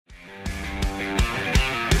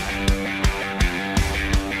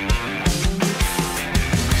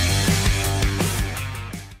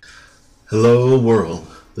Hello world,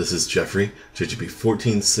 this is Jeffrey,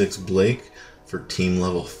 JGP146 Blake for Team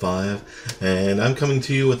Level 5, and I'm coming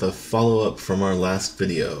to you with a follow-up from our last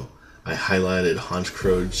video. I highlighted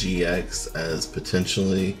Honchkrow GX as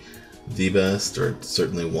potentially the best, or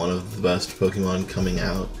certainly one of the best Pokemon coming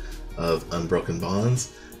out of Unbroken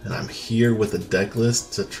Bonds, and I'm here with a deck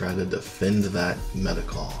list to try to defend that meta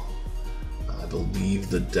call. I believe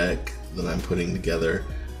the deck that I'm putting together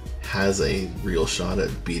has a real shot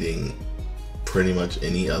at beating pretty much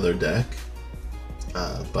any other deck,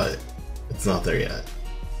 but it's not there yet.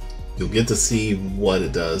 You'll get to see what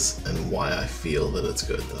it does and why I feel that it's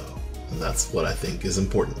good though, and that's what I think is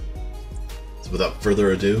important. So without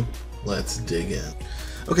further ado, let's dig in.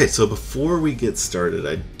 Okay, so before we get started,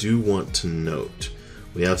 I do want to note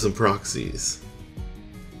we have some proxies.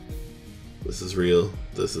 This is real,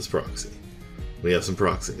 this is proxy. We have some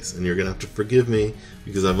proxies, and you're gonna have to forgive me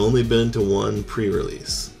because I've only been to one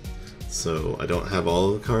pre-release. So I don't have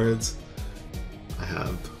all of the cards. I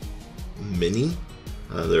have many.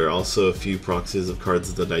 There are also a few proxies of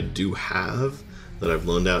cards that I do have that I've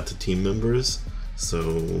loaned out to team members.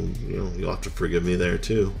 So you'll have to forgive me there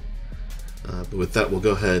too. But with that, we'll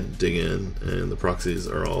go ahead and dig in, and the proxies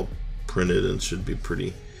are all printed and should be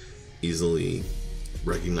pretty easily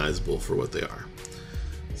recognizable for what they are.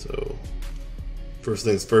 So first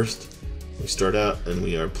things first, we start out and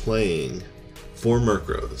we are playing 4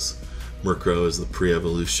 Murkrows. Murkrow is the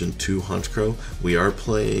pre-evolution to Honchkrow. We are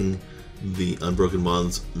playing the Unbroken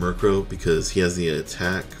Bonds Murkrow because he has the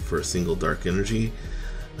attack for a single dark energy.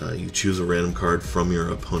 You choose a random card from your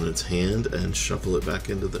opponent's hand and shuffle it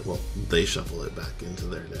back into the, well, they shuffle it back into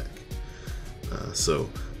their deck. So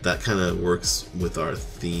that kind of works with our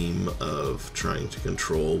theme of trying to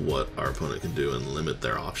control what our opponent can do and limit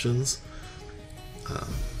their options.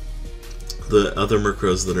 The other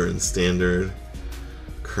Murkrows that are in Standard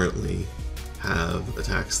currently have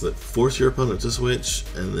attacks that force your opponent to switch,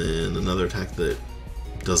 and then another attack that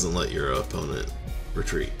doesn't let your opponent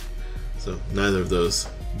retreat. So neither of those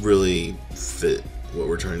really fit what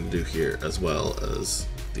we're trying to do here, as well as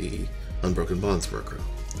the Unbroken Bonds Murkrow.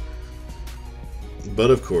 But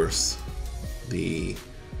of course, the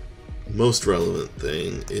most relevant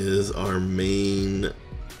thing is our main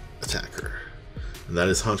attacker, and that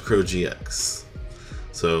is Honchkrow GX.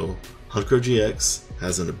 So Honchkrow GX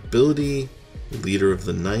has an ability, Leader of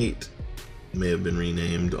the Night, may have been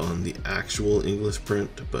renamed on the actual English print,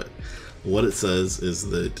 but what it says is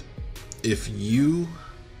that if you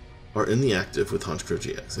are in the active with Honchkrow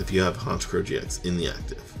GX, if you have Honchkrow GX in the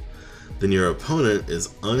active, then your opponent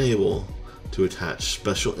is unable to attach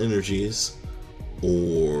special energies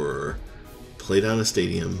or play down a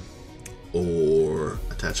stadium or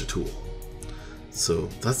attach a tool. So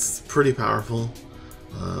that's pretty powerful.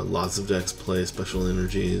 Lots of decks play special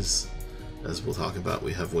energies. As we'll talk about,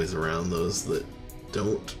 we have ways around those that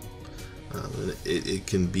don't. It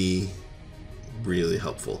can be really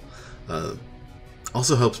helpful.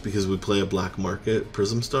 Also helps because we play a black market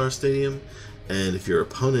Prism Star Stadium, and if your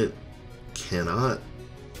opponent cannot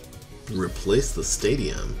replace the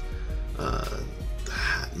stadium,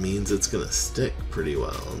 that means it's going to stick pretty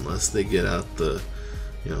well, unless they get out the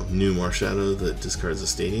new Marshadow that discards a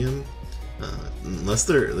stadium. Unless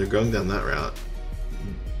they're going down that route,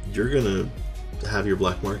 you're gonna have your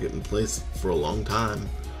black market in place for a long time,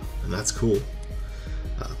 and that's cool.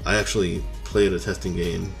 I actually played a testing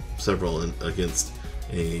game, several, against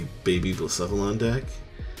a baby Blacephalon deck,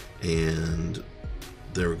 and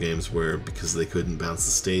there were games where, because they couldn't bounce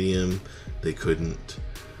the stadium, they couldn't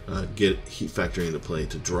get Heat Factory into play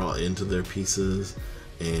to draw into their pieces,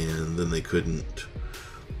 and then they couldn't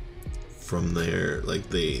from there, like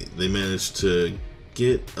they managed to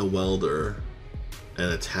get a welder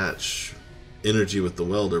and attach energy with the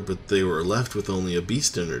welder, but they were left with only a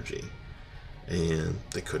beast energy and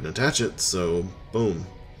they couldn't attach it, so boom,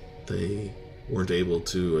 they weren't able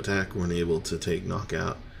to attack, weren't able to take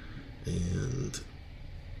knockout, and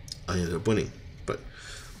I ended up winning. But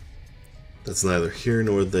that's neither here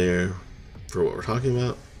nor there for what we're talking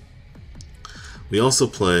about. We also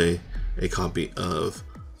play a copy of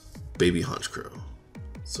Baby Honchkrow.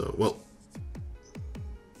 So, well,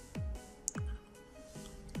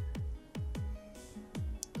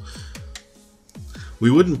 we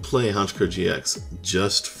wouldn't play Honchkrow GX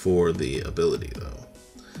just for the ability though.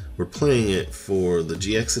 We're playing it for the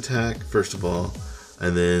GX attack, first of all,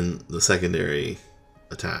 and then the secondary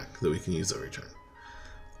attack that we can use every turn.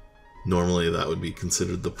 Normally that would be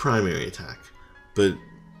considered the primary attack, but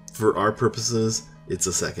for our purposes, it's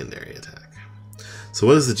a secondary attack. So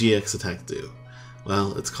what does the GX attack do?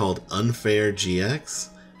 Well, it's called Unfair GX,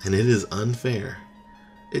 and it is unfair.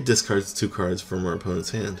 it discards 2 cards from our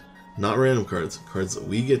opponent's hand. Not random cards, cards that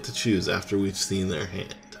we get to choose after we've seen their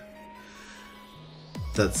hand.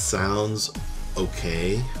 That sounds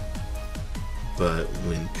okay, but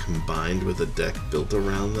when combined with a deck built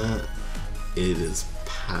around that, it is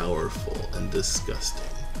powerful and disgusting.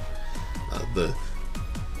 The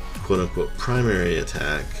quote-unquote primary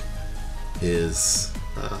attack is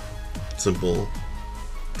simple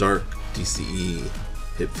dark DCE,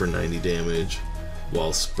 hit for 90 damage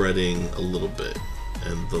while spreading a little bit.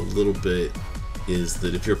 And the little bit is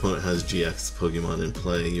that if your opponent has GX Pokemon in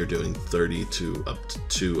play, you're doing 30 to up to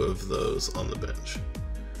 2 of those on the bench.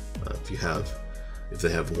 If they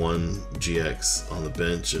have 1 GX on the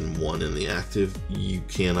bench and 1 in the active, you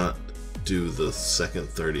cannot do the second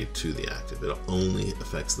 30 to the active. It only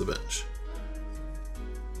affects the bench.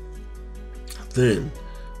 Then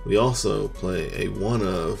we also play a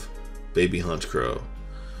 1-of Baby Honchkrow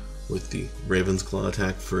with the Raven's Claw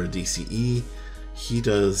attack for a DCE. He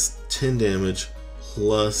does 10 damage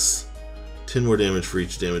plus 10 more damage for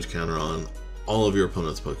each damage counter on all of your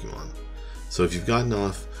opponent's Pokemon. So if you've gotten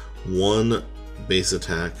off 1 base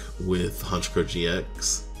attack with Honchkrow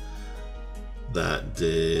GX that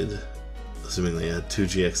did, assuming they had 2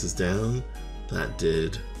 GXs down, that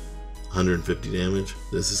did 150 damage.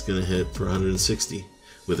 This is going to hit for 160.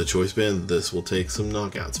 With a choice band, this will take some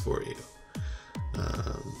knockouts for you.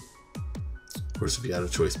 Of course, if you add a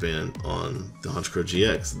choice band on the Honchkrow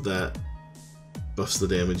GX, that buffs the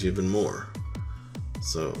damage even more.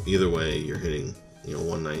 So either way, you're hitting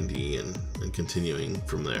 190 and continuing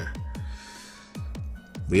from there.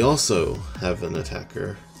 We also have an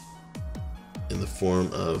attacker in the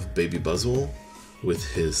form of Baby Buzzwole with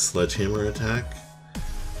his Sledgehammer attack.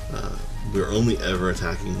 We're only ever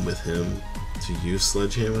attacking with him to use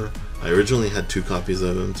Sledgehammer. I originally had 2 copies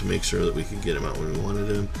of him to make sure that we could get him out when we wanted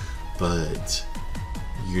him, but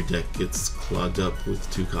your deck gets clogged up with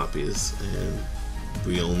 2 copies, and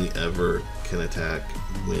we only ever can attack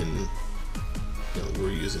when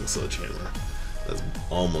we're using Sledgehammer. That's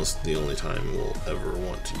almost the only time we'll ever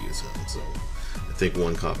want to use him, so I think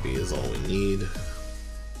 1 copy is all we need.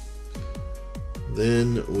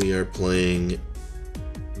 Then we are playing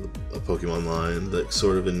a Pokemon line that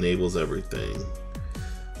sort of enables everything.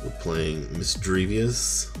 We're playing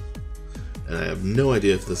Misdrevious, and I have no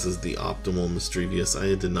idea if this is the optimal Misdrevious.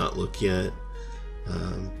 I did not look yet,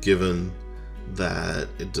 given that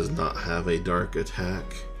it does not have a dark attack.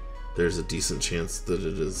 There's a decent chance that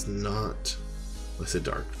it is not. I say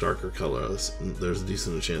darker colors. There's a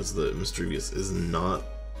decent chance that Misdrevious is not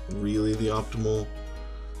really the optimal.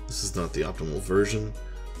 This is not the optimal version,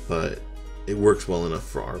 but it works well enough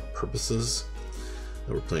for our purposes.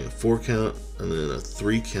 We're playing a 4 count and then a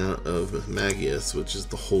 3 count of Mismagius, which is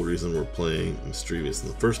the whole reason we're playing Misdrevious in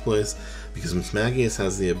the first place, because Mismagius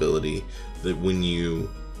has the ability that when you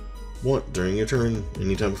want during your turn,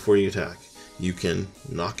 anytime before you attack, you can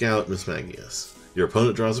knock out Mismagius. Your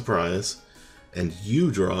opponent draws a prize, and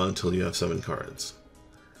you draw until you have 7 cards.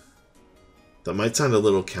 That might sound a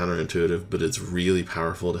little counterintuitive, but it's really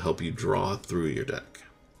powerful to help you draw through your deck.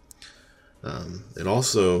 It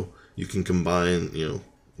also, you can combine,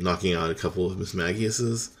 knocking out a couple of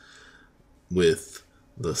Mismagiuses with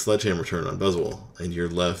the Sledgehammer turn on Buzzwole, and you're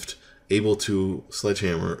left able to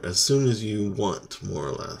Sledgehammer as soon as you want, more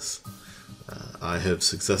or less. I have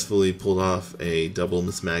successfully pulled off a double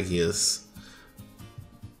Mismagius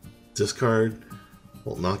discard,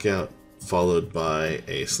 knockout, followed by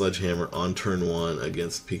a Sledgehammer on turn 1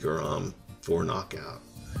 against Pikarom for knockout,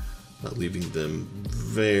 leaving them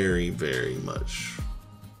very, very much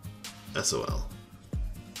SOL.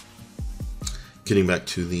 Getting back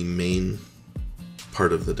to the main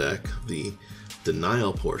part of the deck, the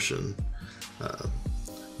denial portion,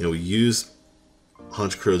 we use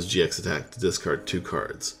Honchkrow's GX attack to discard 2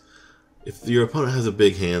 cards. If your opponent has a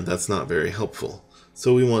big hand, that's not very helpful.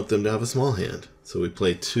 So we want them to have a small hand. So we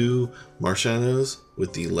play 2 Marshadows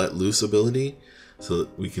with the Let Loose ability so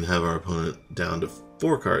that we can have our opponent down to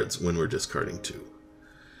 4 cards when we're discarding 2.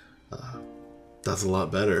 That's a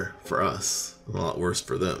lot better for us, and a lot worse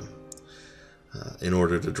for them. In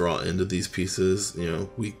order to draw into these pieces,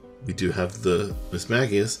 we do have the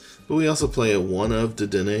Mismagius, but we also play a 1-of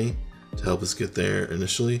Dedenne to help us get there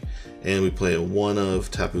initially, and we play a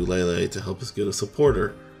 1-of Tapu Lele to help us get a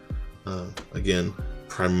supporter. Again,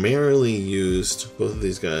 primarily used, both of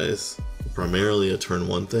these guys, primarily a turn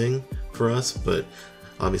 1 thing for us, but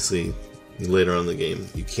obviously later on in the game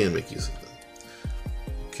you can make use of them.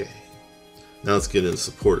 Okay, now let's get into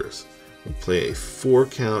supporters. We'll play a 4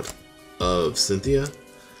 count of Cynthia,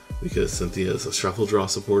 because Cynthia is a shuffle draw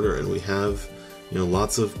supporter, and we have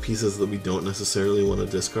lots of pieces that we don't necessarily want to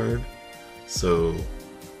discard. So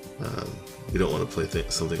we don't want to play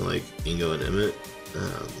something like Ingo and Emmett.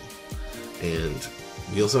 And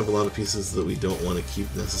we also have a lot of pieces that we don't want to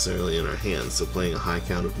keep necessarily in our hands. So playing a high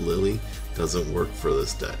count of Lily doesn't work for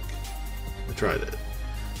this deck. I tried it.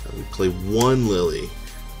 We play one Lily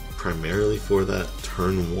primarily for that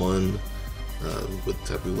turn 1 with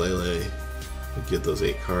Tapu Lele. We get those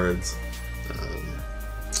 8 cards.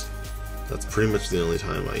 That's pretty much the only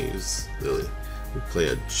time I use Lily. We play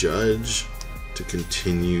a Judge to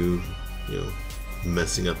continue,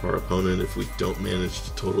 messing up our opponent if we don't manage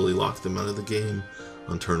to totally lock them out of the game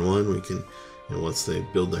on turn 1. We can, once they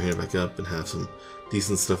build their hand back up and have some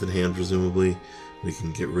decent stuff in hand, presumably, we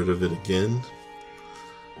can get rid of it again.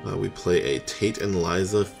 We play a Tate and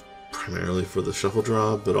Liza primarily for the shuffle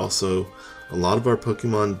draw, but also a lot of our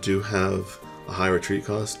Pokemon do have a high retreat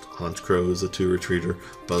cost. Honchkrow is a 2 retreater,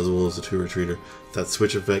 Buzzwole is a 2 retreater. That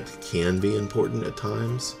switch effect can be important at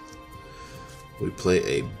times. We play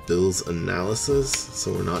a Bill's Analysis,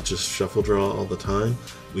 so we're not just shuffle draw all the time.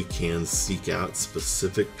 We can seek out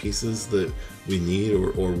specific pieces that we need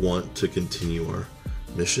or want to continue our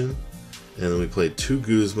mission. And then we play 2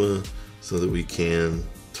 Guzma so that we can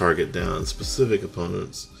target down specific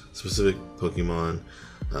opponents, specific Pokemon,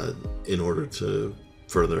 in order to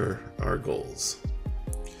further our goals.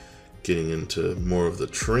 Getting into more of the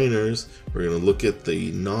trainers, we're going to look at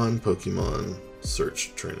the non-Pokemon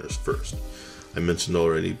search trainers first. I mentioned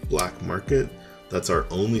already Black Market. That's our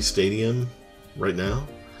only stadium right now,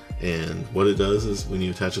 and what it does is when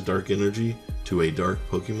you attach a dark energy to a dark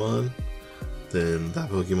Pokemon, then that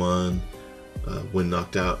Pokemon, when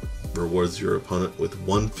knocked out, rewards your opponent with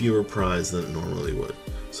 1 fewer prize than it normally would.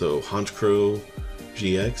 So Honchkrow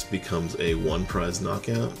GX becomes a 1 prize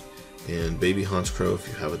knockout, and Baby Honchkrow, if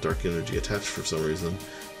you have a dark energy attached for some reason,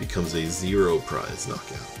 becomes a 0 prize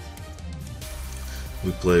knockout.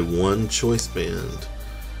 We play 1 Choice Band.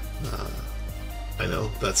 I know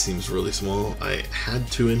that seems really small. I had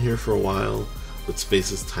 2 in here for a while, but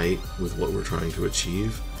space is tight with what we're trying to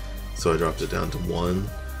achieve, so I dropped it down to 1.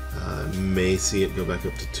 May see it go back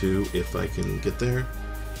up to 2 if I can get there,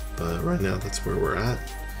 but right now that's where we're at,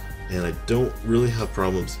 and I don't really have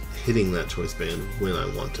problems hitting that Choice Band when I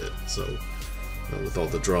want it, so with all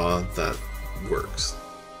the draw, that works.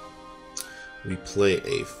 We play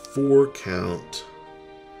a 4 count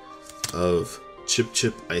of Chip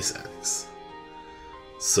Chip Ice Axe.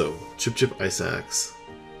 So Chip Chip Ice Axe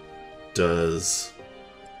does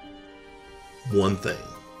one thing,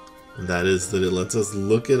 and that is that it lets us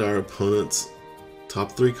look at our opponent's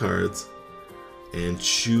top 3 cards and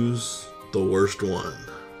choose the worst one.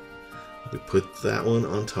 We put that one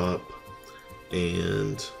on top,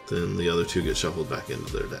 and then the other 2 get shuffled back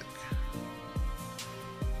into their deck.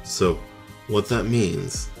 So what that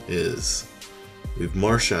means is we've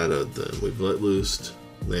Marshadowed them, we've let loose,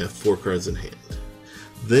 they have 4 cards in hand.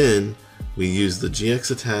 Then we use the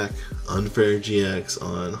GX attack, Unfair GX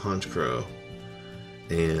on Honchkrow,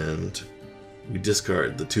 and we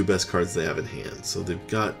discard the 2 best cards they have in hand. So they've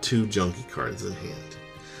got 2 junky cards in hand.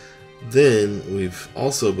 Then we've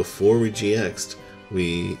also, before we GX'd,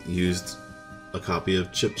 we used a copy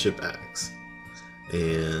of Chip Chip Axe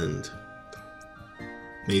and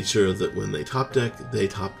made sure that when they top deck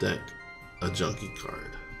a junky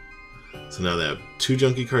card. So now they have 2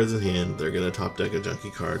 junky cards in hand, they're going to top deck a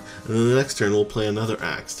junky card, and then the next turn we'll play another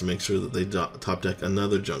axe to make sure that they top deck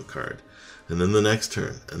another junk card. And then the next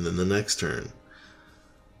turn, and then the next turn.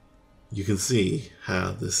 You can see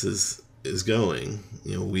how this is going.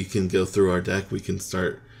 We can go through our deck, we can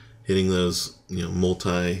start hitting those,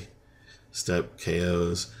 multi-step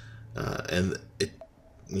KOs, and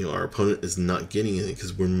our opponent is not getting anything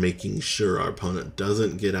because we're making sure our opponent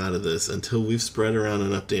doesn't get out of this until we've spread around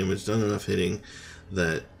enough damage, done enough hitting,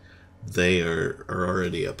 that they are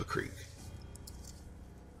already up a creek.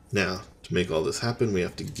 Now, to make all this happen, we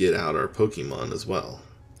have to get out our Pokemon as well.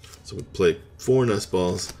 So we play 4 Nest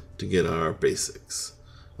Balls to get our basics.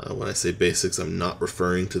 When I say basics, I'm not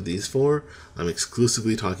referring to these 4. I'm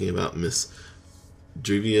exclusively talking about Miss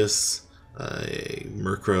Drevius,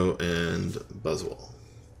 Murkrow, and Buzzwole.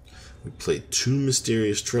 We play 2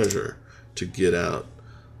 Mysterious Treasure to get out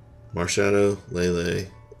Marshadow, Lele,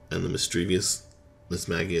 and the Mischievous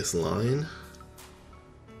Mismagius line.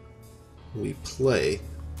 We play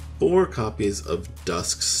 4 copies of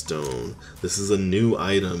Dusk Stone. This is a new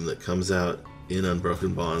item that comes out in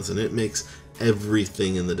Unbroken Bonds, and it makes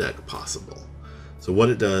everything in the deck possible. So what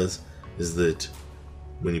it does is that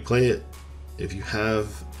when you play it, if you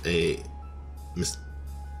have a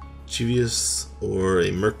Mischievous or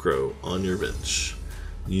a Murkrow on your bench,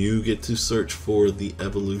 you get to search for the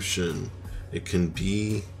evolution. It can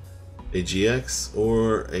be a GX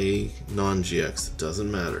or a non-GX, it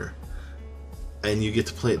doesn't matter. And you get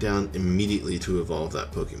to play it down immediately to evolve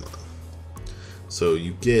that Pokemon. So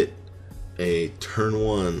you get a turn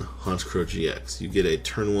 1 Honchkrow GX, you get a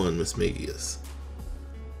turn 1 Mismagius.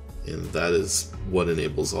 And that is what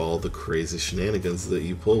enables all the crazy shenanigans that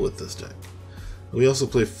you pull with this deck. We also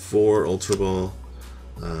play 4 Ultra Ball.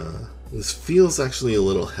 This feels actually a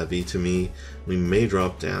little heavy to me. We may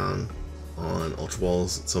drop down on Ultra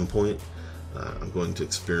Balls at some point. I'm going to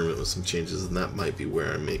experiment with some changes, and that might be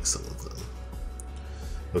where I make some of them.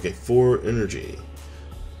 Okay, 4 Energy.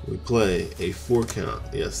 We play a 4 count.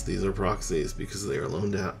 Yes, these are proxies because they are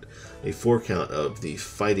loaned out. A 4 count of the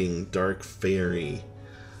Fighting Dark Fairy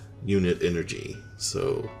unit energy.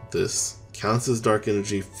 So this counts as dark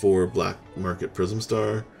energy for Black Market Prism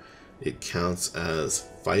Star. It counts as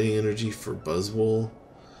fighting energy for Buzzwole,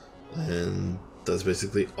 and that's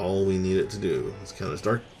basically all we need it to do. It's count as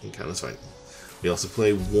dark and count as fighting. We also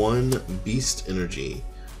play 1 beast energy,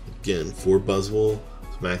 again for Buzzwole,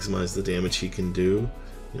 to maximize the damage he can do.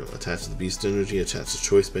 You know, attach the beast energy, attach the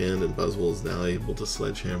choice band, and Buzzwole is now able to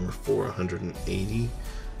sledgehammer for 180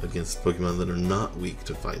 against Pokemon that are not weak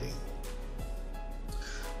to fighting.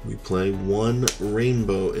 We play 1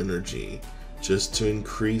 rainbow energy just to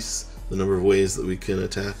increase the number of ways that we can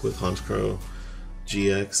attack with Honchkrow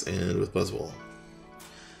GX and with Buzzwole.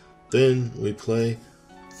 Then we play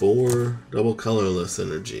 4 double colorless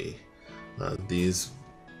energy. These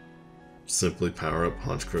simply power up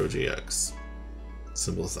Honchkrow GX.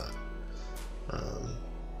 Simple as that.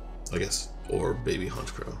 I guess, or baby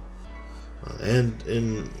Honchkrow. And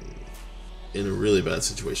in a really bad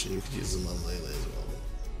situation, you could use them on Lele as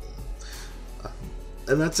well.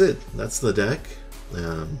 And that's it. That's the deck.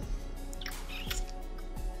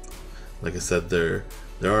 Like I said, there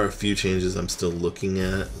are a few changes I'm still looking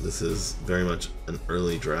at. This is very much an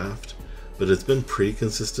early draft, but it's been pretty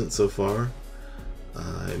consistent so far.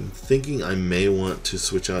 I'm thinking I may want to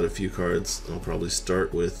switch out a few cards. I'll probably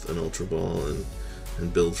start with an Ultra Ball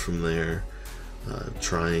and build from there,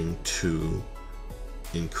 trying to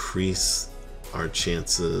increase our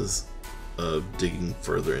chances of digging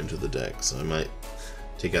further into the deck. So I might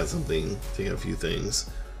take out a few things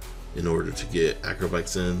in order to get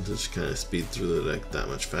Acrobikes in to just kind of speed through the deck that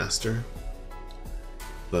much faster.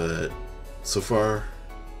 But so far,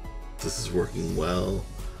 this is working well.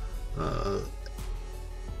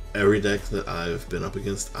 Every deck that I've been up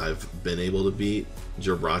against, I've been able to beat.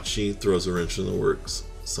 Jirachi throws a wrench in the works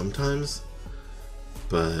sometimes,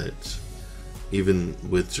 but even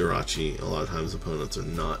with Jirachi, a lot of times opponents are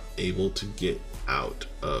not able to get out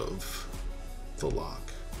of the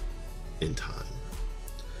lock in time.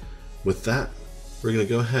 With that, we're going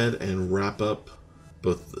to go ahead and wrap up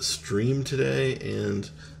both the stream today and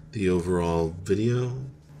the overall video.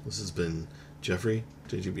 This has been Jeffrey,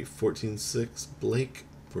 JGB146 Blake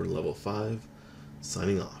for level 5,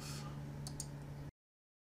 signing off.